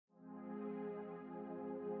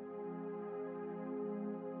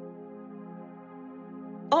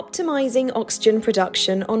Optimizing oxygen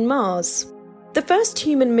production on Mars. The first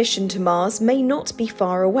human mission to Mars may not be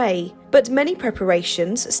far away, but many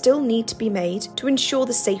preparations still need to be made to ensure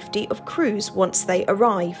the safety of crews once they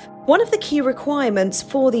arrive. One of the key requirements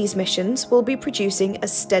for these missions will be producing a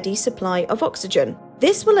steady supply of oxygen.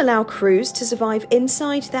 This will allow crews to survive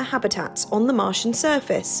inside their habitats on the Martian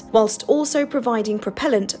surface, whilst also providing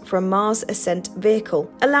propellant for a Mars Ascent Vehicle,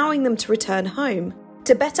 allowing them to return home.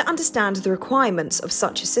 To better understand the requirements of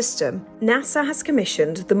such a system, NASA has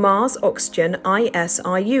commissioned the Mars Oxygen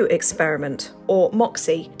ISRU experiment, or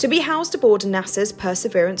MOXIE, to be housed aboard NASA's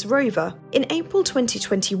Perseverance rover. In April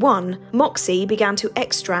 2021, MOXIE began to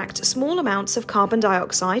extract small amounts of carbon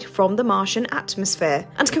dioxide from the Martian atmosphere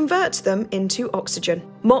and convert them into oxygen.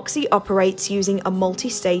 MOXIE operates using a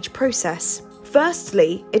multi-stage process.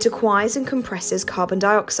 Firstly, it acquires and compresses carbon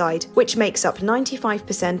dioxide, which makes up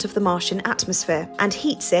 95% of the Martian atmosphere, and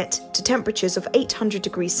heats it to temperatures of 800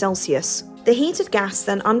 degrees Celsius. The heated gas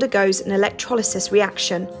then undergoes an electrolysis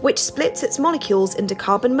reaction, which splits its molecules into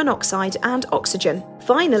carbon monoxide and oxygen.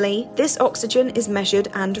 Finally, this oxygen is measured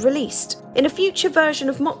and released. In a future version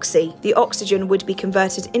of MOXIE, the oxygen would be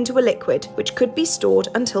converted into a liquid, which could be stored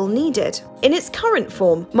until needed. In its current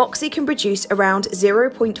form, MOXIE can produce around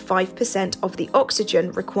 0.5% of the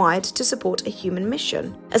oxygen required to support a human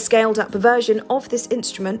mission. A scaled-up version of this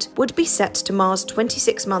instrument would be set to Mars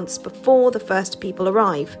 26 months before the first people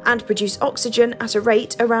arrive, and produce oxygen at a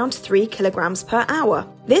rate around 3 kilograms per hour.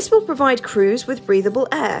 This will provide crews with breathable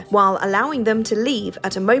air, while allowing them to leave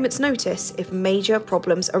at a moment's notice if major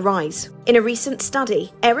problems arise. In a recent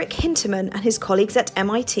study, Hinterman and his colleagues at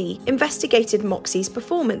MIT investigated MOXIE's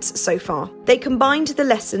performance so far. They combined the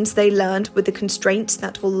lessons they learned with the constraints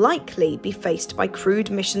that will likely be faced by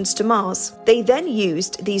crewed missions to Mars. They then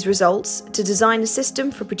used these results to design a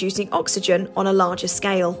system for producing oxygen on a larger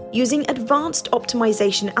scale. Using advanced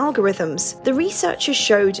optimization algorithms, the researchers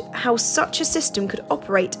showed how such a system could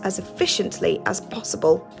operate as efficiently as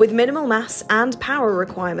possible, with minimal mass and power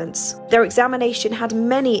requirements. Their examination had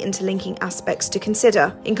many interlinking aspects to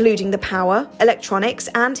consider, including the power, electronics,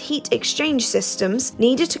 and heat exchange systems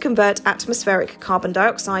needed to convert atmospheric carbon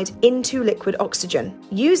dioxide into liquid oxygen.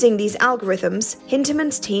 Using these algorithms,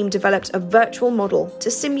 Hinterman's team developed a virtual model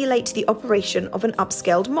to simulate the operation of an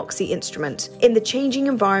upscaled MOXIE instrument in the changing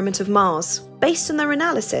environment of Mars. Based on their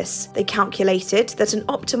analysis, they calculated that an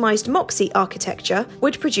optimized MOXIE architecture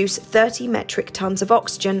would produce 30 metric tons of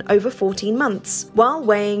oxygen over 14 months, while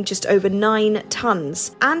weighing just over 9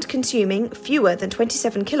 tons and consuming fewer than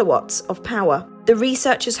 27 kilowatts of power. The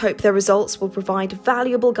researchers hope their results will provide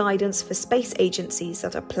valuable guidance for space agencies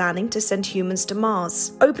that are planning to send humans to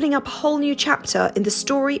Mars, opening up a whole new chapter in the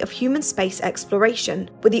story of human space exploration.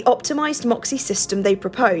 With the optimized MOXIE system they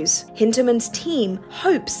propose, Hinterman's team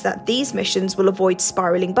hopes that these missions will avoid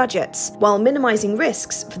spiraling budgets, while minimizing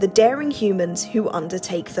risks for the daring humans who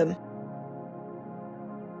undertake them.